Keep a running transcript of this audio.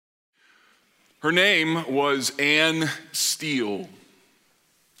Her name was Anne Steele.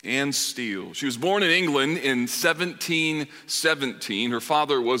 Anne Steele. She was born in England in 1717. Her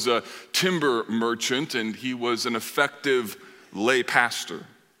father was a timber merchant, and he was an effective lay pastor.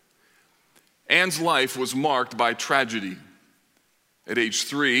 Anne's life was marked by tragedy. At age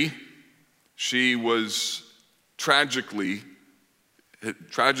 3, she was tragically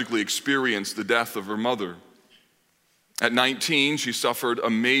experienced the death of her mother. At 19, she suffered a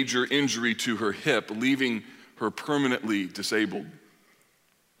major injury to her hip, leaving her permanently disabled.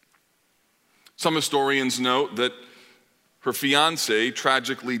 Some historians note that her fiancé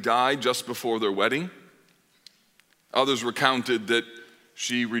tragically died just before their wedding. Others recounted that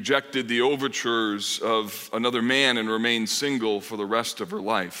she rejected the overtures of another man and remained single for the rest of her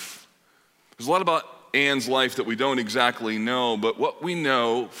life. There's a lot about Anne's life that we don't exactly know, but what we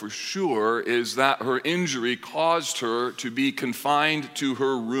know for sure is that her injury caused her to be confined to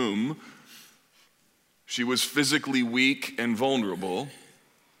her room. She was physically weak and vulnerable,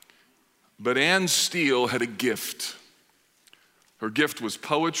 but Anne Steele had a gift. Her gift was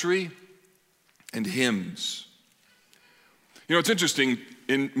poetry and hymns. You know, it's interesting,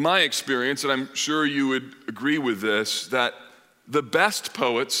 in my experience, and I'm sure you would agree with this, that the best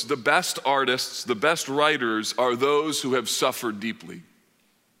poets, the best artists, the best writers are those who have suffered deeply.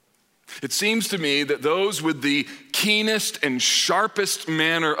 It seems to me that those with the keenest and sharpest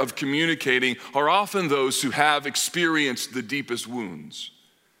manner of communicating are often those who have experienced the deepest wounds.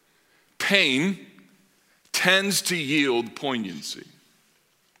 Pain tends to yield poignancy.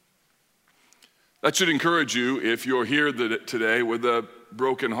 That should encourage you if you're here today with a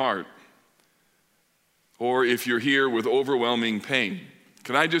broken heart, or if you're here with overwhelming pain.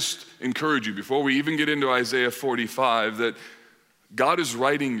 Can I just encourage you, before we even get into Isaiah 45, that God is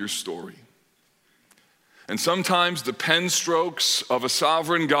writing your story. And sometimes the pen strokes of a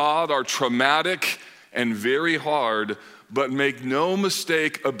sovereign God are traumatic and very hard, but make no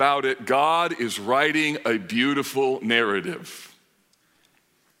mistake about it, God is writing a beautiful narrative.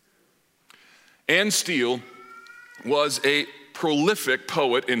 Anne Steele was a prolific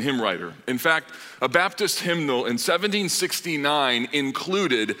poet and hymn writer. In fact, a Baptist hymnal in 1769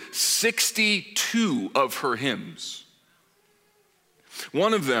 included 62 of her hymns.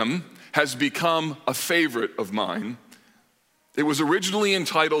 One of them has become a favorite of mine. It was originally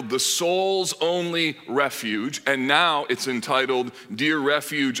entitled "The Soul's Only Refuge," and now it's entitled "Dear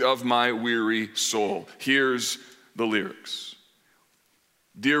Refuge of My Weary Soul." Here's the lyrics.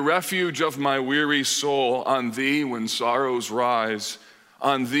 Dear refuge of my weary soul, on thee when sorrows rise,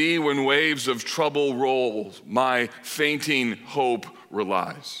 on thee when waves of trouble roll, my fainting hope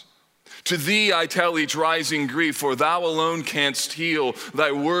relies. To thee I tell each rising grief, for thou alone canst heal.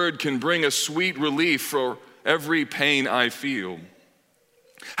 Thy word can bring a sweet relief for every pain I feel.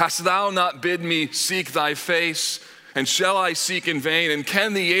 Hast thou not bid me seek thy face? And shall I seek in vain? And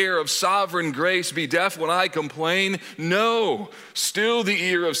can the ear of sovereign grace be deaf when I complain? No, still the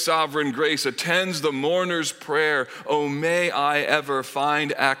ear of sovereign grace attends the mourner's prayer. Oh, may I ever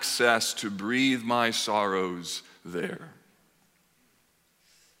find access to breathe my sorrows there.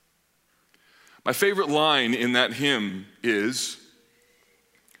 My favorite line in that hymn is,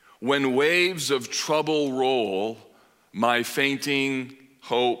 when waves of trouble roll, my fainting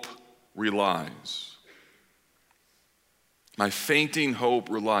hope relies. My fainting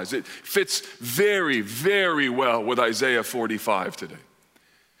hope relies. It fits very, very well with Isaiah 45 today.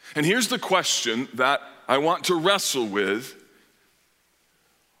 And here's the question that I want to wrestle with.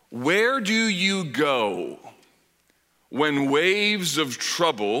 Where do you go when waves of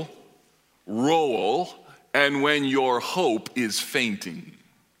trouble roll and when your hope is fainting?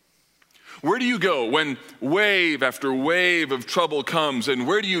 Where do you go when wave after wave of trouble comes? And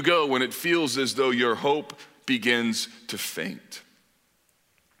where do you go when it feels as though your hope begins to faint?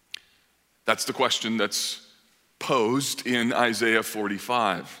 That's the question that's posed in Isaiah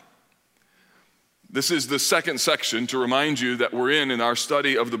 45. This is the second section to remind you that we're in our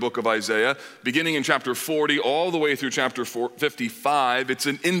study of the book of Isaiah, beginning in chapter 40 all the way through chapter 55. It's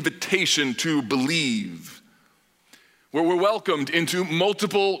an invitation to believe, where we're welcomed into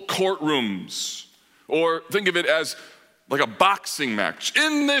multiple courtrooms, or think of it as like a boxing match.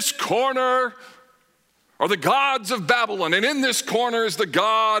 In this corner are the gods of Babylon, and in this corner is the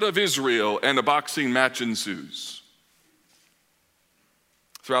God of Israel, and a boxing match ensues.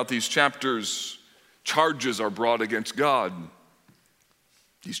 Throughout these chapters, charges are brought against God.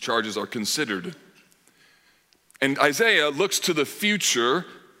 These charges are considered. And Isaiah looks to the future,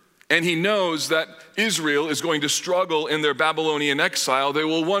 and he knows that Israel is going to struggle in their Babylonian exile. They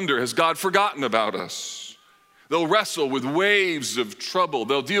will wonder, has God forgotten about us? They'll wrestle with waves of trouble.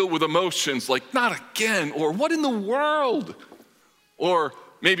 They'll deal with emotions like, not again, or what in the world? Or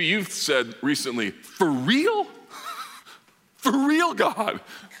maybe you've said recently, for real? For real, God?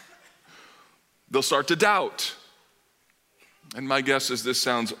 They'll start to doubt. And my guess is this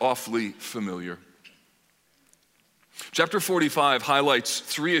sounds awfully familiar. Chapter 45 highlights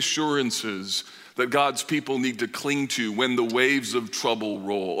 3 assurances that God's people need to cling to when the waves of trouble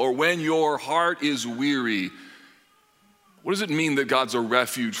roll, or when your heart is weary. What does it mean that God's a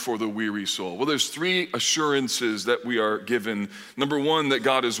refuge for the weary soul? Well, there's 3 assurances that we are given. Number 1, that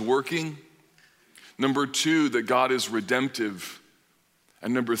God is working. Number 2, that God is redemptive.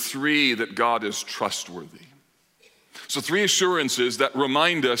 And number 3, that God is trustworthy. So 3 assurances that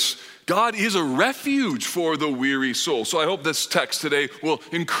remind us God is a refuge for the weary soul. So I hope this text today will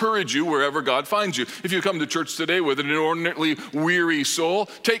encourage you wherever God finds you. If you come to church today with an inordinately weary soul,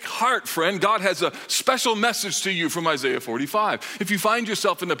 take heart, friend. God has a special message to you from Isaiah 45. If you find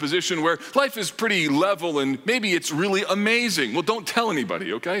yourself in a position where life is pretty level and maybe it's really amazing, well, don't tell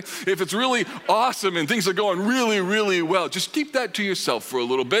anybody, okay? If it's really awesome and things are going really, really well, just keep that to yourself for a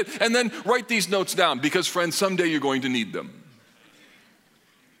little bit and then write these notes down because, friends, someday you're going to need them.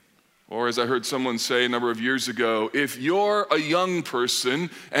 Or as I heard someone say a number of years ago, if you're a young person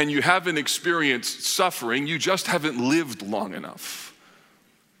and you haven't experienced suffering, you just haven't lived long enough.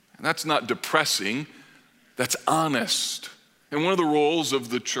 And that's not depressing, that's honest. And one of the roles of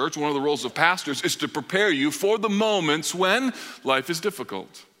the church, one of the roles of pastors is to prepare you for the moments when life is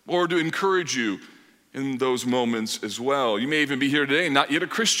difficult, or to encourage you in those moments as well. You may even be here today, not yet a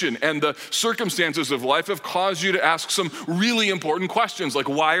Christian, and the circumstances of life have caused you to ask some really important questions like,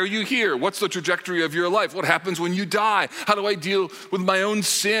 why are you here? What's the trajectory of your life? What happens when you die? How do I deal with my own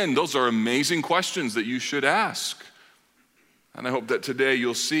sin? Those are amazing questions that you should ask. And I hope that today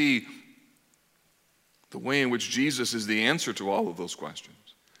you'll see the way in which Jesus is the answer to all of those questions.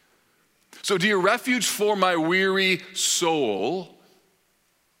 So, dear refuge for my weary soul,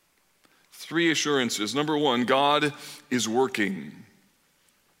 3 assurances. Number 1, God is working.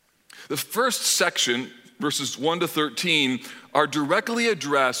 The first section, verses 1 to 13, are directly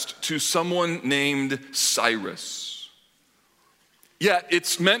addressed to someone named Cyrus. Yet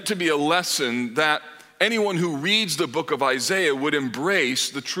it's meant to be a lesson that anyone who reads the book of Isaiah would embrace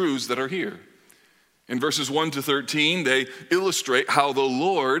the truths that are here. In verses 1 to 13, they illustrate how the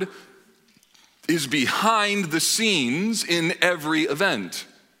Lord is behind the scenes in every event,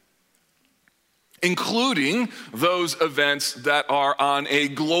 including those events that are on a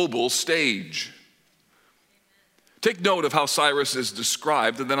global stage. Take note of how Cyrus is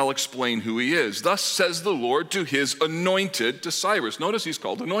described, and then I'll explain who he is. Thus says the Lord to his anointed, to Cyrus. Notice he's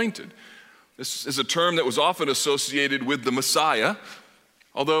called anointed. This is a term that was often associated with the Messiah,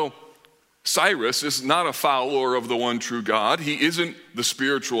 although Cyrus is not a follower of the one true God. He isn't the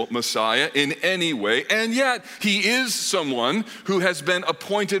spiritual Messiah in any way, and yet he is someone who has been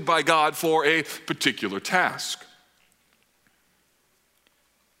appointed by God for a particular task.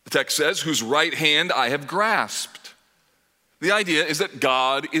 The text says, whose right hand I have grasped. The idea is that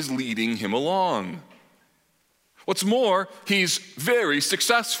God is leading him along. What's more, he's very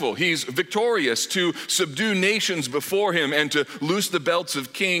successful. He's victorious to subdue nations before him and to loose the belts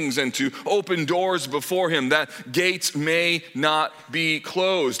of kings and to open doors before him that gates may not be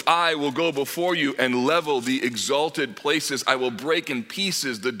closed. I will go before you and level the exalted places. I will break in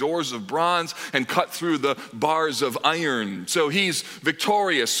pieces the doors of bronze and cut through the bars of iron. So he's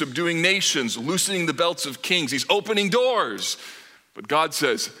victorious, subduing nations, loosening the belts of kings. He's opening doors. But God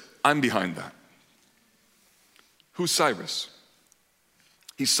says, I'm behind that. Who's Cyrus?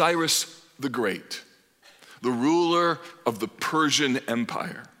 He's Cyrus the Great, the ruler of the Persian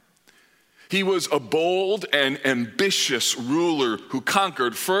Empire. He was a bold and ambitious ruler who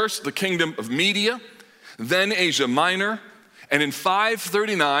conquered first the kingdom of Media, then Asia Minor, and in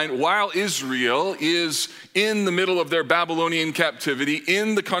 539, while Israel is in the middle of their Babylonian captivity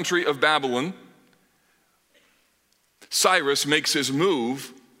in the country of Babylon, Cyrus makes his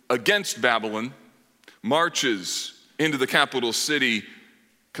move against Babylon, marches into the capital city,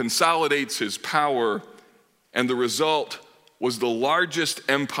 consolidates his power, and the result was the largest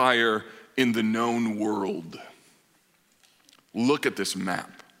empire in the known world. Look at this map.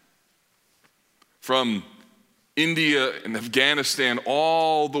 From India and Afghanistan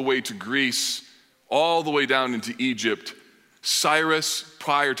all the way to Greece, all the way down into Egypt, Cyrus,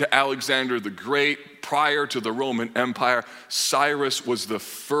 prior to Alexander the Great, prior to the Roman Empire, Cyrus was the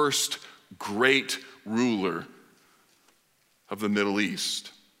first great ruler of the Middle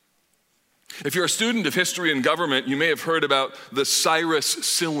East. If you're a student of history and government, you may have heard about the Cyrus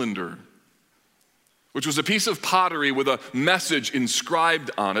cylinder. which was a piece of pottery with a message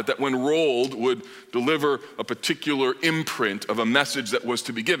inscribed on it that when rolled would deliver a particular imprint of a message that was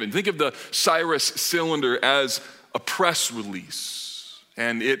to be given. Think of the Cyrus cylinder as a press release,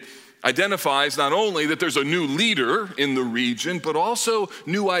 and it identifies not only that there's a new leader in the region, but also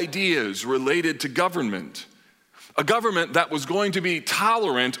new ideas related to government. A government that was going to be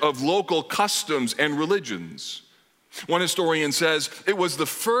tolerant of local customs and religions. One historian says it was the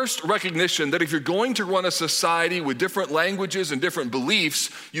first recognition that if you're going to run a society with different languages and different beliefs,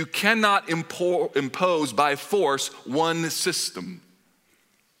 you cannot impose by force one system.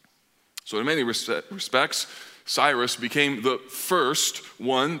 So in many respects, Cyrus became the first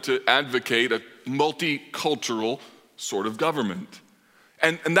one to advocate a multicultural sort of government.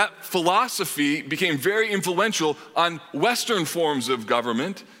 And that philosophy became very influential on Western forms of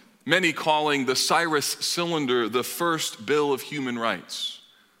government, many calling the Cyrus Cylinder the first Bill of Human Rights.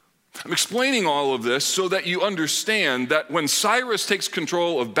 I'm explaining all of this so that you understand that when Cyrus takes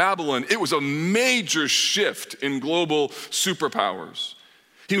control of Babylon, it was a major shift in global superpowers.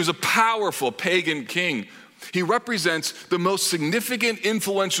 He was a powerful pagan king. He represents the most significant,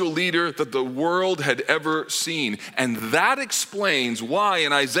 influential leader that the world had ever seen. And that explains why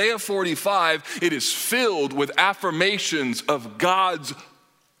in Isaiah 45, it is filled with affirmations of God's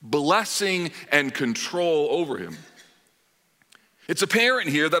blessing and control over him. It's apparent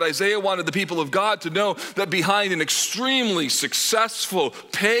here that Isaiah wanted the people of God to know that behind an extremely successful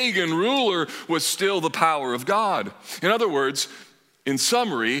pagan ruler was still the power of God. In other words, in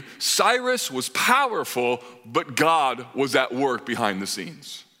summary, Cyrus was powerful, but God was at work behind the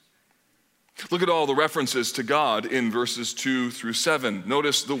scenes. Look at all the references to God in verses 2 through 7.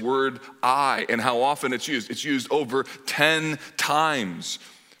 Notice the word I and how often it's used. It's used over 10 times.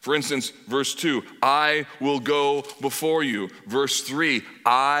 For instance, verse 2, I will go before you. Verse 3,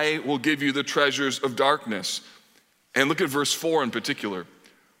 I will give you the treasures of darkness. And look at verse 4 in particular.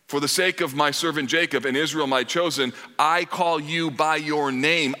 For the sake of my servant Jacob and Israel my chosen, I call you by your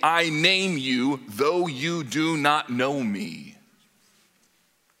name. I name you, though you do not know me.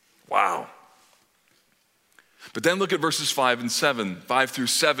 Wow. But then look at verses 5 through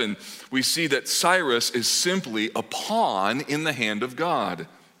 7. We see that Cyrus is simply a pawn in the hand of God.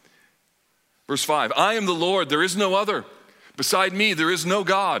 Verse 5, I am the Lord, there is no other. Beside me, there is no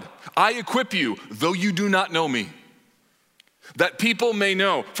God. I equip you, though you do not know me. That people may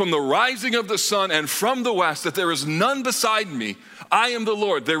know from the rising of the sun and from the west that there is none beside me. I am the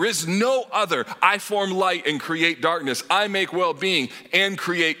Lord, there is no other. I form light and create darkness. I make well-being and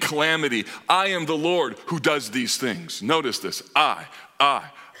create calamity. I am the Lord who does these things. Notice this, I.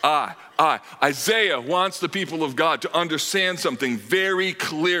 Isaiah wants the people of God to understand something very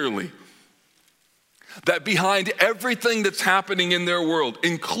clearly. That behind everything that's happening in their world,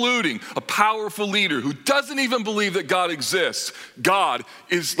 including a powerful leader who doesn't even believe that God exists, God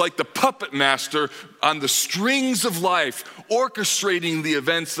is like the puppet master on the strings of life, orchestrating the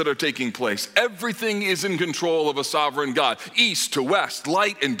events that are taking place. Everything is in control of a sovereign God, east to west,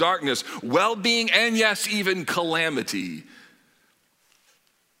 light and darkness, well-being, and yes, even calamity.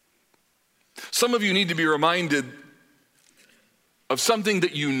 Some of you need to be reminded of something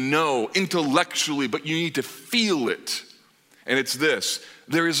that you know intellectually, but you need to feel it. And it's this: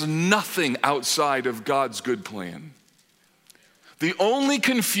 there is nothing outside of God's good plan. The only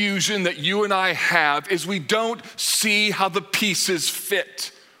confusion that you and I have is we don't see how the pieces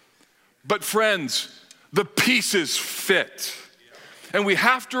fit. But friends, the pieces fit. And we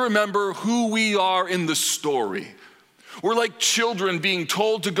have to remember who we are in the story. We're like children being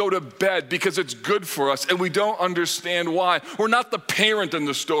told to go to bed because it's good for us, and we don't understand why. We're not the parent in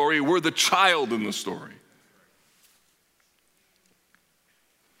the story, we're the child in the story.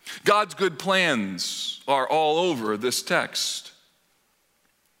 God's good plans are all over this text.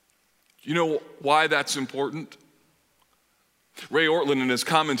 You know why that's important? Ray Ortlund in his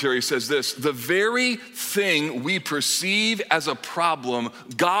commentary says this: the very thing we perceive as a problem,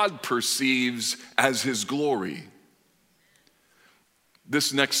 God perceives as his glory.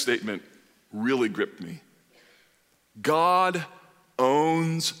 This next statement really gripped me. God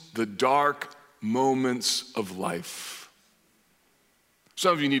owns the dark moments of life.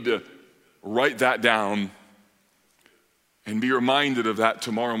 Some of you need to write that down and be reminded of that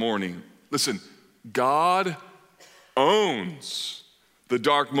tomorrow morning. Listen, God owns the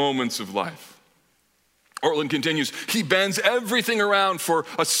dark moments of life. Ortlund continues, he bends everything around for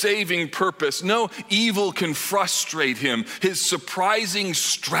a saving purpose. No evil can frustrate him. His surprising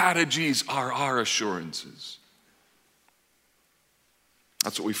strategies are our assurances.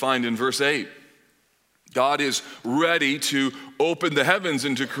 That's what we find in verse 8. God is ready to open the heavens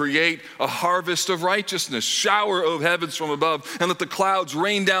and to create a harvest of righteousness, shower of heavens from above, and let the clouds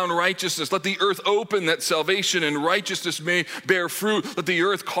rain down righteousness. Let the earth open that salvation and righteousness may bear fruit. Let the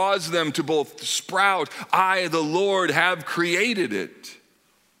earth cause them to both sprout. I, the Lord, have created it.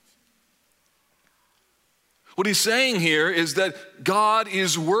 What he's saying here is that God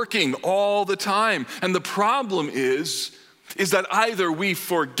is working all the time. And the problem is that either we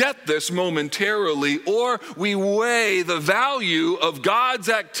forget this momentarily or we weigh the value of God's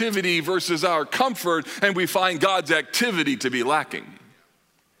activity versus our comfort, and we find God's activity to be lacking.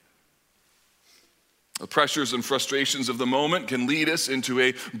 The pressures and frustrations of the moment can lead us into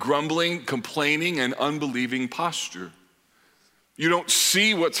a grumbling, complaining, and unbelieving posture. You don't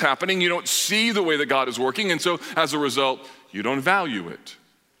see what's happening. You don't see the way that God is working, and so as a result, you don't value it.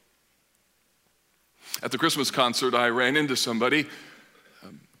 At the Christmas concert, I ran into somebody,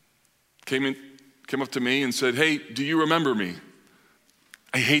 came up to me and said, "Hey, do you remember me?"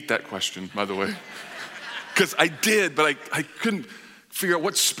 I hate that question, by the way, because I did, but I couldn't figure out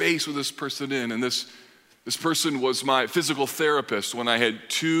what space was this person in. And this person was my physical therapist when I had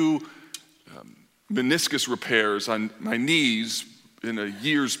 2 meniscus repairs on my knees in a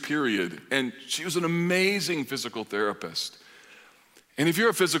year's period. And she was an amazing physical therapist. And if you're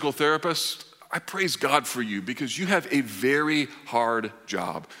a physical therapist, I praise God for you, because you have a very hard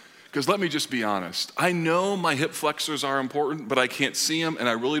job. Because let me just be honest. I know my hip flexors are important, but I can't see them and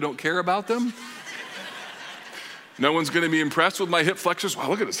I really don't care about them. No one's going to be impressed with my hip flexors. Wow,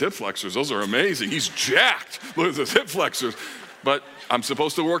 look at his hip flexors. Those are amazing. He's jacked. Look at his hip flexors. But I'm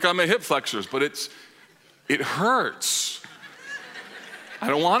supposed to work on my hip flexors, but it hurts. I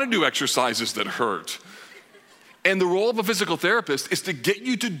don't want to do exercises that hurt. And the role of a physical therapist is to get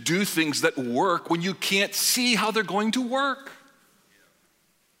you to do things that work when you can't see how they're going to work.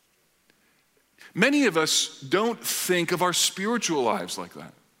 Many of us don't think of our spiritual lives like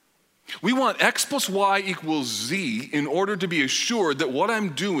that. We want X plus Y equals Z in order to be assured that what I'm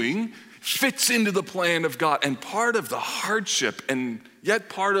doing fits into the plan of God. And part of the hardship and yet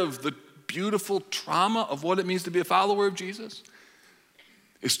part of the beautiful trauma of what it means to be a follower of Jesus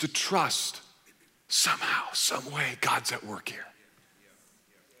is to trust somehow, some way, God's at work here.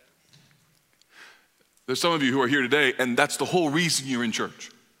 There's some of you who are here today, and that's the whole reason you're in church.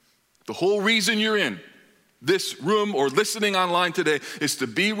 The whole reason you're in this room or listening online today is to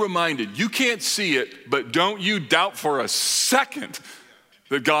be reminded, you can't see it, but don't you doubt for a second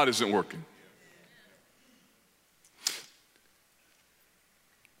that God isn't working.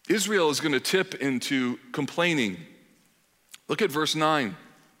 Israel is going to tip into complaining. Look at verse 9.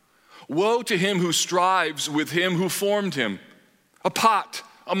 Woe to him who strives with him who formed him, a pot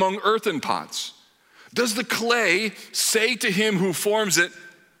among earthen pots. Does the clay say to him who forms it,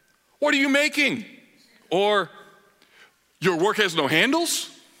 "What are you making?" Or, "Your work has no handles"?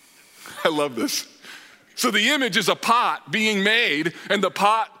 I love this. So the image is a pot being made, and the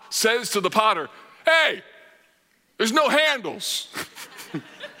pot says to the potter, "Hey, there's no handles.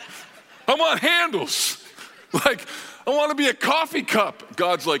 I want handles. Like, I want to be a coffee cup."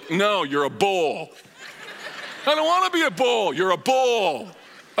 God's like, "No, you're a bowl." "I don't want to be a bowl. You're a bowl.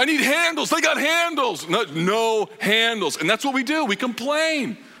 I need handles. They got handles." No handles. And that's what we do. We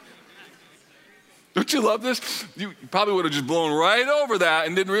complain. Don't you love this? You probably would have just blown right over that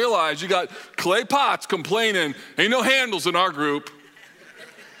and didn't realize you got clay pots complaining, "Ain't no handles in our group."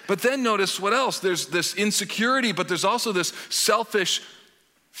 But then notice what else? There's this insecurity, but there's also this selfish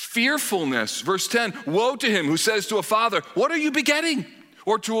fearfulness. Verse 10, woe to him who says to a father, "What are you begetting?"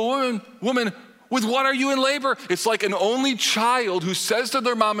 Or to a woman, "With what are you in labor?" It's like an only child who says to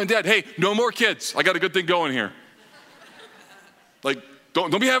their mom and dad, "Hey, no more kids. I got a good thing going here." Like,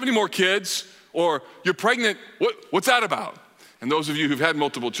 don't be having any more kids. Or, "You're pregnant. What's that about?" And those of you who've had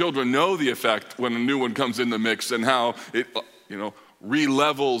multiple children know the effect when a new one comes in the mix and how it,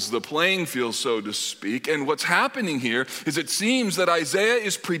 re-levels the playing field, so to speak. And what's happening here is it seems that Isaiah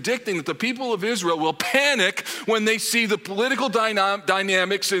is predicting that the people of Israel will panic when they see the political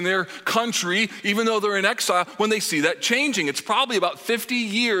dynamics in their country, even though they're in exile, when they see that changing. It's probably about 50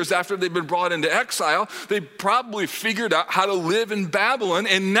 years after they've been brought into exile. They probably figured out how to live in Babylon,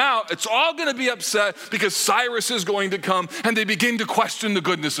 and now it's all going to be upset because Cyrus is going to come, and they begin to question the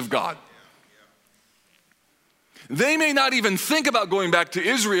goodness of God. They may not even think about going back to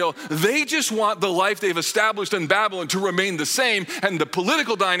Israel. They just want the life they've established in Babylon to remain the same, and the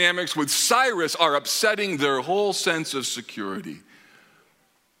political dynamics with Cyrus are upsetting their whole sense of security.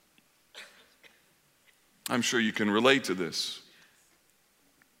 I'm sure you can relate to this.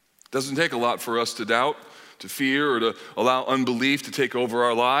 It doesn't take a lot for us to doubt, to fear, or to allow unbelief to take over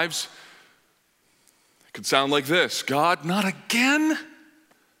our lives. It could sound like this: God, not again?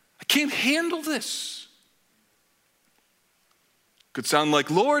 I can't handle this. It could sound like,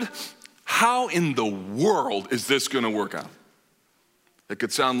 Lord, how in the world is this going to work out? It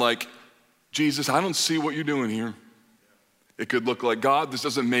could sound like, Jesus, I don't see what you're doing here. It could look like, God, this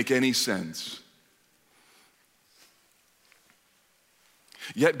doesn't make any sense.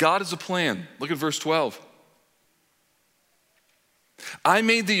 Yet God has a plan. Look at verse 12. I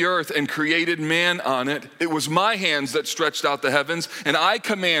made the earth and created man on it. It was my hands that stretched out the heavens, and I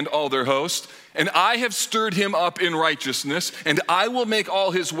command all their hosts. And I have stirred him up in righteousness, and I will make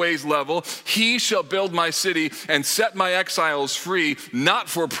all his ways level. He shall build my city and set my exiles free, not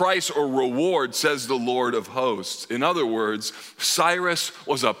for price or reward, says the Lord of hosts. In other words, Cyrus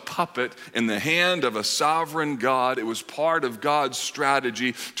was a puppet in the hand of a sovereign God. It was part of God's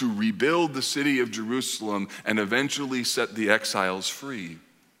strategy to rebuild the city of Jerusalem and eventually set the exiles free.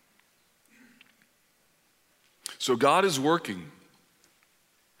 So God is working.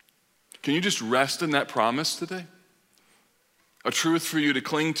 Can you just rest in that promise today? A truth for you to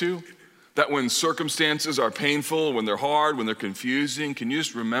cling to, that when circumstances are painful, when they're hard, when they're confusing, can you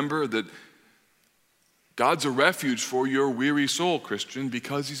just remember that God's a refuge for your weary soul, Christian,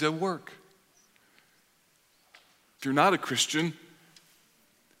 because he's at work. If you're not a Christian,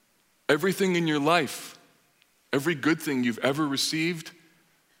 everything in your life, every good thing you've ever received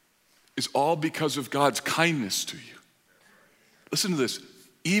is all because of God's kindness to you. Listen to this.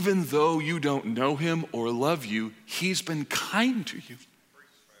 Even though you don't know him or love you, he's been kind to you.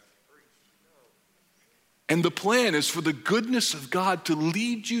 And the plan is for the goodness of God to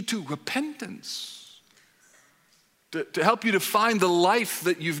lead you to repentance, to help you to find the life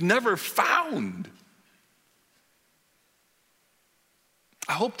that you've never found.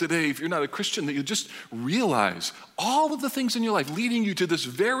 I hope today, if you're not a Christian, that you just realize all of the things in your life leading you to this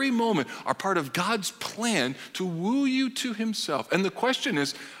very moment are part of God's plan to woo you to himself. And the question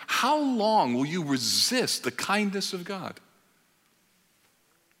is, how long will you resist the kindness of God?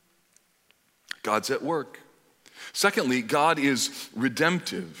 God's at work. Secondly, God is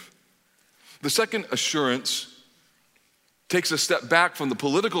redemptive. The second assurance takes a step back from the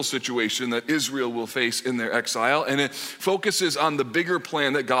political situation that Israel will face in their exile, and it focuses on the bigger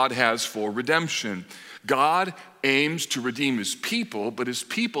plan that God has for redemption. God aims to redeem his people, but his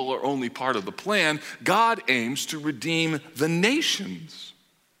people are only part of the plan. God aims to redeem the nations.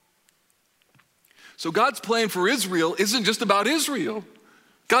 So God's plan for Israel isn't just about Israel.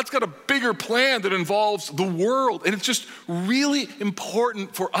 God's got a bigger plan that involves the world. And it's just really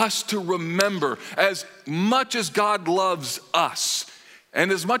important for us to remember, as much as God loves us, and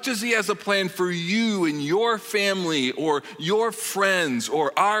as much as he has a plan for you and your family or your friends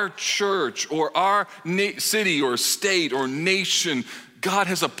or our church or our city or state or nation, God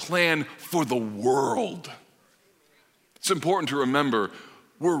has a plan for the world. It's important to remember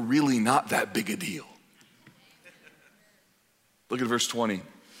we're really not that big a deal. Look at verse 20.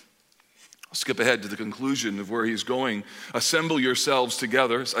 I'll skip ahead to the conclusion of where he's going. Assemble yourselves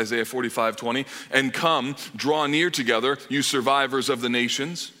together, Isaiah 45:20, and come, draw near together, you survivors of the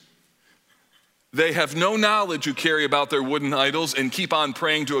nations. They have no knowledge who carry about their wooden idols and keep on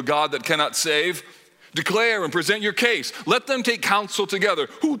praying to a God that cannot save. Declare and present your case. Let them take counsel together.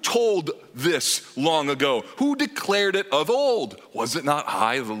 Who told this long ago? Who declared it of old? Was it not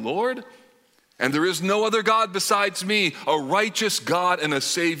I, the Lord? And there is no other God besides me, a righteous God and a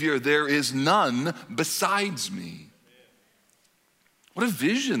Savior. There is none besides me. What a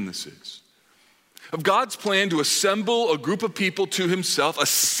vision this is. Of God's plan to assemble a group of people to himself, a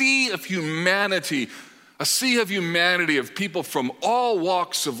sea of humanity of people from all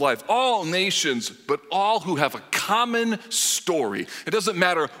walks of life, all nations, but all who have a common story. It doesn't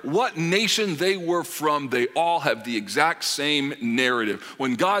matter what nation they were from, they all have the exact same narrative.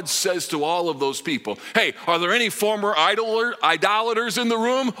 When God says to all of those people, hey, are there any former idolaters in the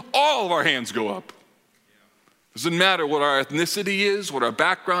room? All of our hands go up. Doesn't matter what our ethnicity is, what our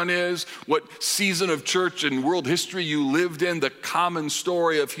background is, what season of church and world history you lived in. The common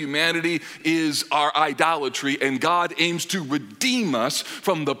story of humanity is our idolatry, and God aims to redeem us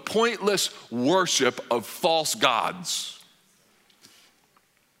from the pointless worship of false gods.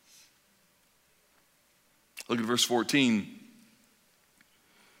 Look at verse 14.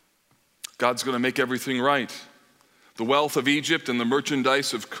 God's going to make everything right. The wealth of Egypt and the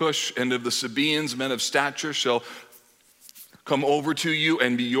merchandise of Cush and of the Sabaeans, men of stature, shall come over to you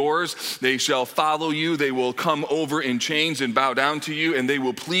and be yours. They shall follow you. They will come over in chains and bow down to you, and they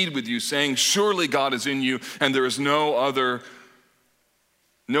will plead with you, saying, surely God is in you, and there is no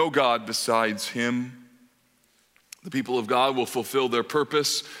God besides him. The people of God will fulfill their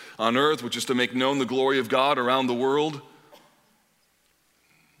purpose on earth, which is to make known the glory of God around the world.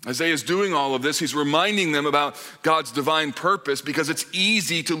 Isaiah is doing all of this. He's reminding them about God's divine purpose because it's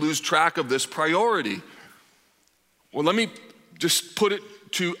easy to lose track of this priority. Well, let me just put it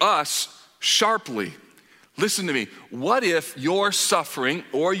to us sharply. Listen to me. What if your suffering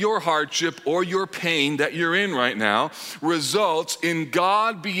or your hardship or your pain that you're in right now results in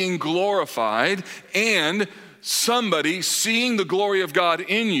God being glorified and somebody seeing the glory of God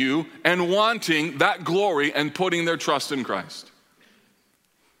in you and wanting that glory and putting their trust in Christ?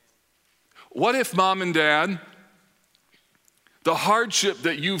 What if, mom and dad, the hardship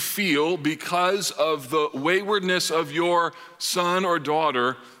that you feel because of the waywardness of your son or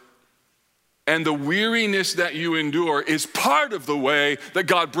daughter and the weariness that you endure is part of the way that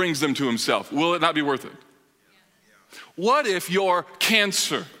God brings them to himself? Will it not be worth it? What if your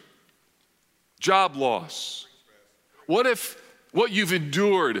cancer, job loss, what if what you've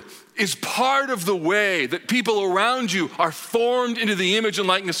endured is part of the way that people around you are formed into the image and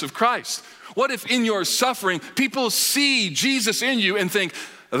likeness of Christ? What if in your suffering, people see Jesus in you and think,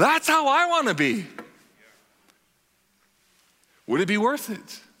 that's how I want to be? Would it be worth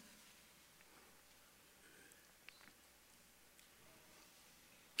it?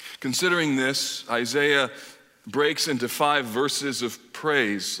 Considering this, Isaiah breaks into 5 verses of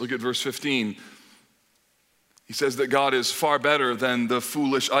praise. Look at verse 15. He says that God is far better than the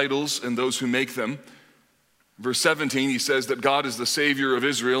foolish idols and those who make them. Verse 17, he says that God is the Savior of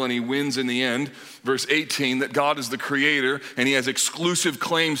Israel and he wins in the end. Verse 18, that God is the Creator and he has exclusive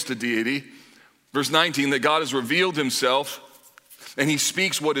claims to deity. Verse 19, that God has revealed himself and he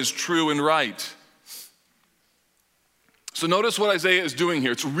speaks what is true and right. So notice what Isaiah is doing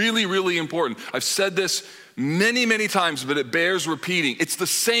here. It's really, really important. I've said this many, many times, but it bears repeating. It's the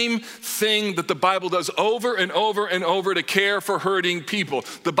same thing that the Bible does over and over and over to care for hurting people.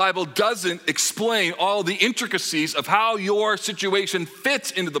 The Bible doesn't explain all the intricacies of how your situation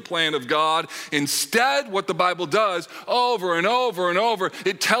fits into the plan of God. Instead, what the Bible does over and over and over,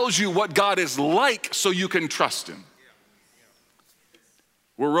 it tells you what God is like so you can trust him.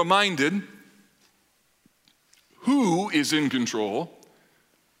 We're reminded who is in control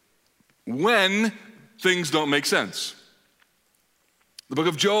when things don't make sense. The book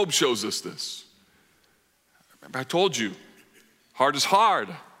of Job shows us this. I told you, hard is hard.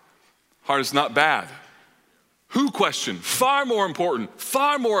 Hard is not bad. Who question, far more important,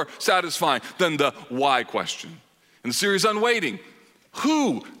 far more satisfying than the why question. In the series on waiting,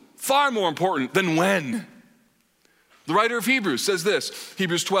 who, far more important than when. The writer of Hebrews says this,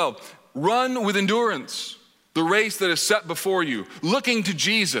 Hebrews 12, run with endurance the race that is set before you, looking to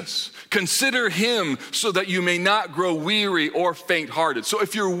Jesus. Consider him so that you may not grow weary or faint-hearted. So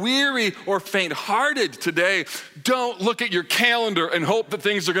if you're weary or faint-hearted today, don't look at your calendar and hope that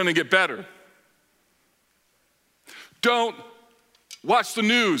things are going to get better. Don't watch the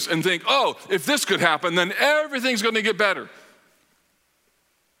news and think, oh, if this could happen, then everything's going to get better.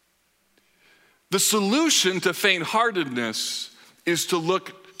 The solution to faint-heartedness is to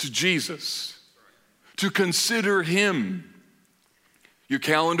look to Jesus. To consider him. Your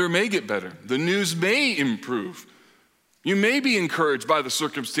calendar may get better. The news may improve. You may be encouraged by the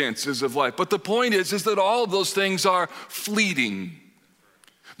circumstances of life. But the point is that all of those things are fleeting.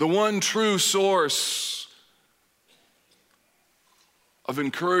 The one true source of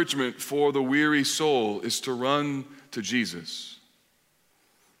encouragement for the weary soul is to run to Jesus.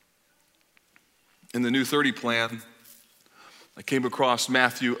 In the New 30 plan, I came across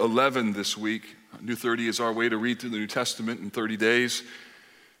Matthew 11 this week. New 30 is our way to read through the New Testament in 30 days.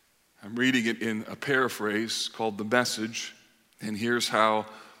 I'm reading it in a paraphrase called The Message, and here's how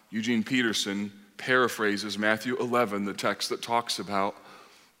Eugene Peterson paraphrases Matthew 11, the text that talks about,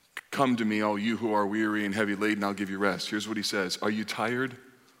 come to me, all you who are weary and heavy laden, I'll give you rest. Here's what he says, are you tired?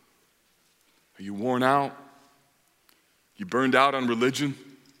 Are you worn out? You burned out on religion?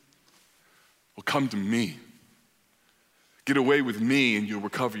 Well, come to me. Get away with me and you'll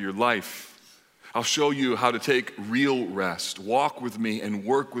recover your life. I'll show you how to take real rest. Walk with me and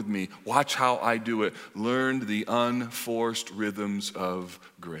work with me. Watch how I do it. Learn the unforced rhythms of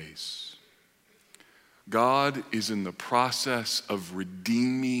grace. God is in the process of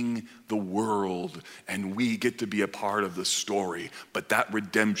redeeming the world, and we get to be a part of the story. But that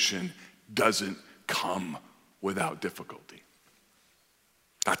redemption doesn't come without difficulty.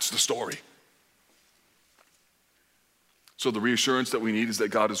 That's the story. So the reassurance that we need is that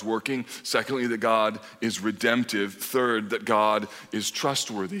God is working. Secondly, that God is redemptive. Third, that God is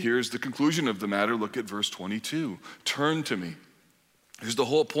trustworthy. Here's the conclusion of the matter. Look at verse 22. Turn to me. Here's the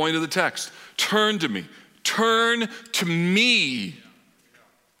whole point of the text. Turn to me. turn to me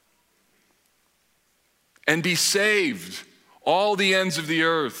and be saved, all the ends of the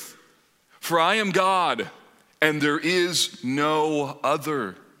earth. For I am God, and there is no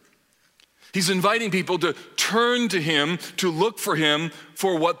other. He's inviting people to turn to him, to look for him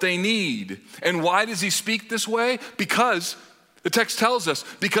for what they need. And why does he speak this way? Because the text tells us,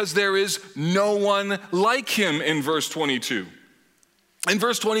 because there is no one like him in verse 22. In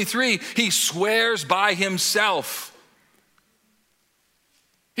verse 23, he swears by himself.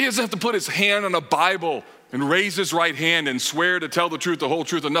 He doesn't have to put his hand on a Bible and raise his right hand and swear to tell the truth, the whole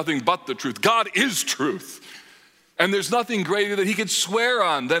truth, and nothing but the truth. God is truth. And there's nothing greater that he could swear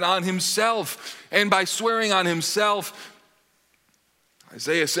on than on himself. And by swearing on himself,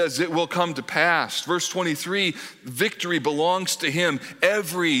 Isaiah says it will come to pass. Verse 23, victory belongs to him.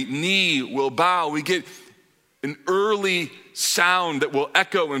 Every knee will bow. We get an early sound that will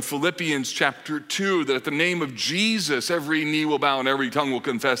echo in Philippians chapter 2, that at the name of Jesus, every knee will bow and every tongue will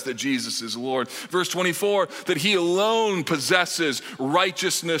confess that Jesus is Lord. Verse 24, that he alone possesses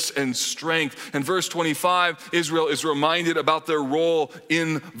righteousness and strength. And verse 25, Israel is reminded about their role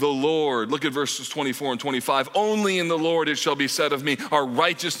in the Lord. Look at verses 24 and 25. Only in the Lord it shall be said of me, our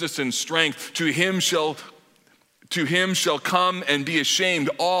righteousness and strength. To him shall come and be ashamed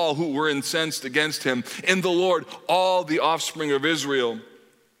all who were incensed against him. In the Lord, all the offspring of Israel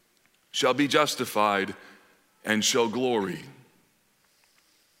shall be justified and shall glory.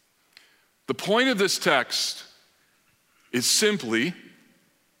 The point of this text is simply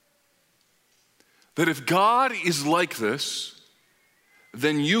that if God is like this,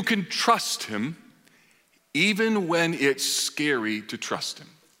 then you can trust him even when it's scary to trust him.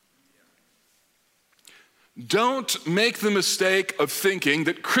 Don't make the mistake of thinking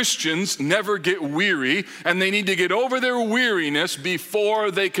that Christians never get weary and they need to get over their weariness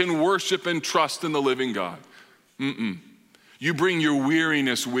before they can worship and trust in the living God. You bring your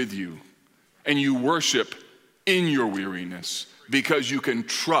weariness with you and you worship in your weariness because you can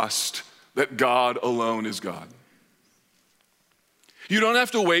trust that God alone is God. You don't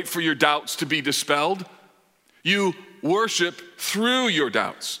have to wait for your doubts to be dispelled. You worship through your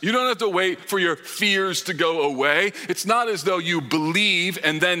doubts. You don't have to wait for your fears to go away. It's not as though you believe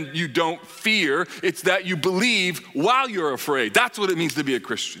and then you don't fear. It's that you believe while you're afraid. That's what it means to be a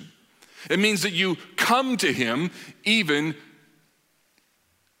Christian. It means that you come to him even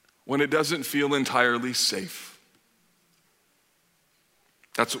when it doesn't feel entirely safe.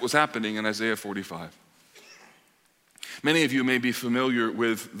 That's what was happening in Isaiah 45. Many of you may be familiar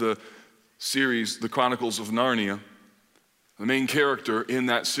with the series, The Chronicles of Narnia. The main character in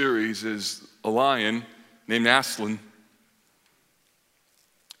that series is a lion named Aslan.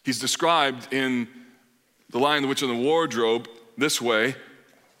 He's described in The Lion, the Witch, and the Wardrobe this way,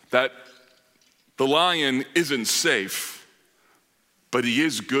 that the lion isn't safe, but he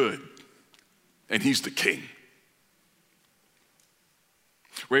is good, and he's the king.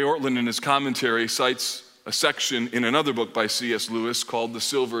 Ray Ortlund in his commentary cites a section in another book by C.S. Lewis called The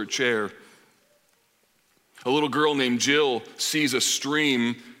Silver Chair. A little girl named Jill sees a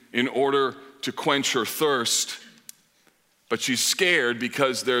stream in order to quench her thirst, but she's scared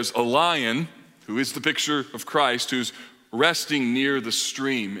because there's a lion, who is the picture of Christ, who's resting near the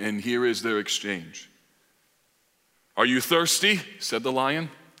stream, and here is their exchange. "Are you thirsty?" said the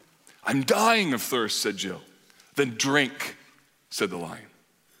lion. "I'm dying of thirst," said Jill. "Then drink," said the lion.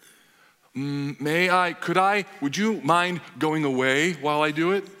 Would you mind going away while I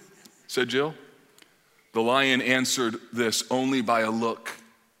do it?" said Jill. The lion answered this only by a look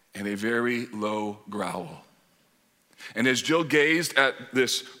and a very low growl. And as Jill gazed at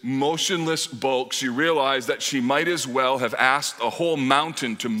this motionless bulk, she realized that she might as well have asked a whole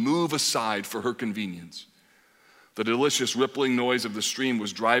mountain to move aside for her convenience. The delicious rippling noise of the stream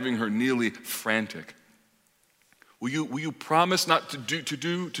was driving her nearly frantic. Will you promise not to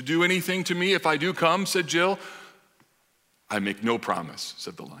do anything to me if I do come?" said Jill. "I make no promise,"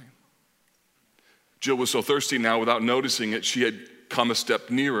 said the lion. Jill was so thirsty now, without noticing it, she had come a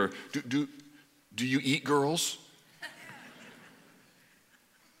step nearer. Do you eat girls?"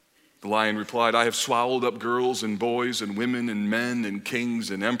 The lion replied, "I have swallowed up girls and boys and women and men and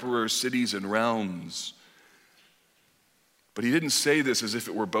kings and emperors, cities and realms." But he didn't say this as if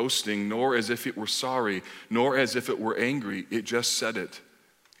it were boasting, nor as if it were sorry, nor as if it were angry. It just said it.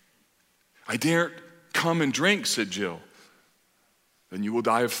 "I daren't come and drink," said Jill. "Then you will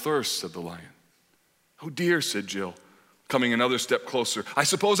die of thirst," said the lion. "Oh dear," said Jill, coming another step closer. "I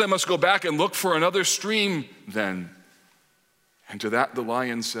suppose I must go back and look for another stream then." And to that the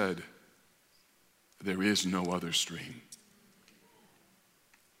lion said, "There is no other stream."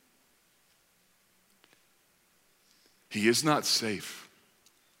 He is not safe,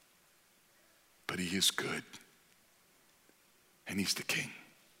 but he is good. And he's the King.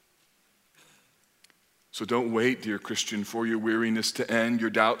 So don't wait, dear Christian, for your weariness to end, your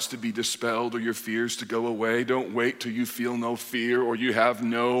doubts to be dispelled, or your fears to go away. Don't wait till you feel no fear or you have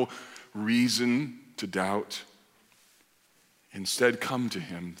no reason to doubt. Instead, come to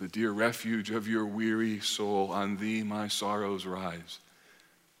him, the dear refuge of your weary soul. On thee my sorrows rise.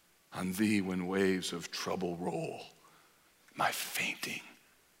 On thee when waves of trouble roll, my fainting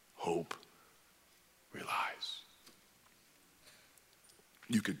hope relies.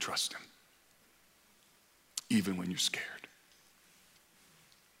 You can trust him, even when you're scared.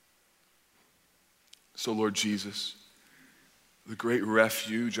 So, Lord Jesus, the great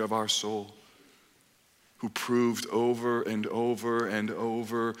refuge of our soul, who proved over and over and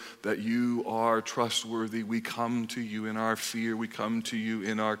over that you are trustworthy, we come to you in our fear, we come to you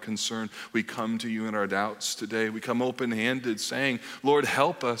in our concern, we come to you in our doubts today. We come open-handed saying, Lord,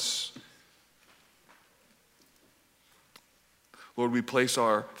 help us. Lord, we place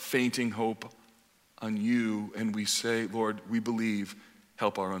our fainting hope on you, and we say, Lord, we believe,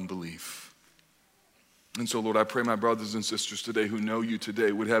 help our unbelief. And so, Lord, I pray my brothers and sisters today who know you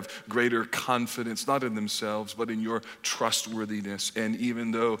today would have greater confidence, not in themselves, but in your trustworthiness. And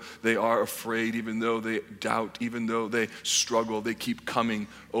even though they are afraid, even though they doubt, even though they struggle, they keep coming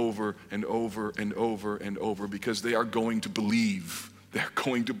over and over and over and over because they are going to believe. They're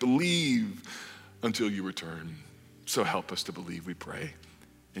going to believe until you return. So help us to believe, we pray.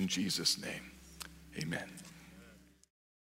 In Jesus' name, amen.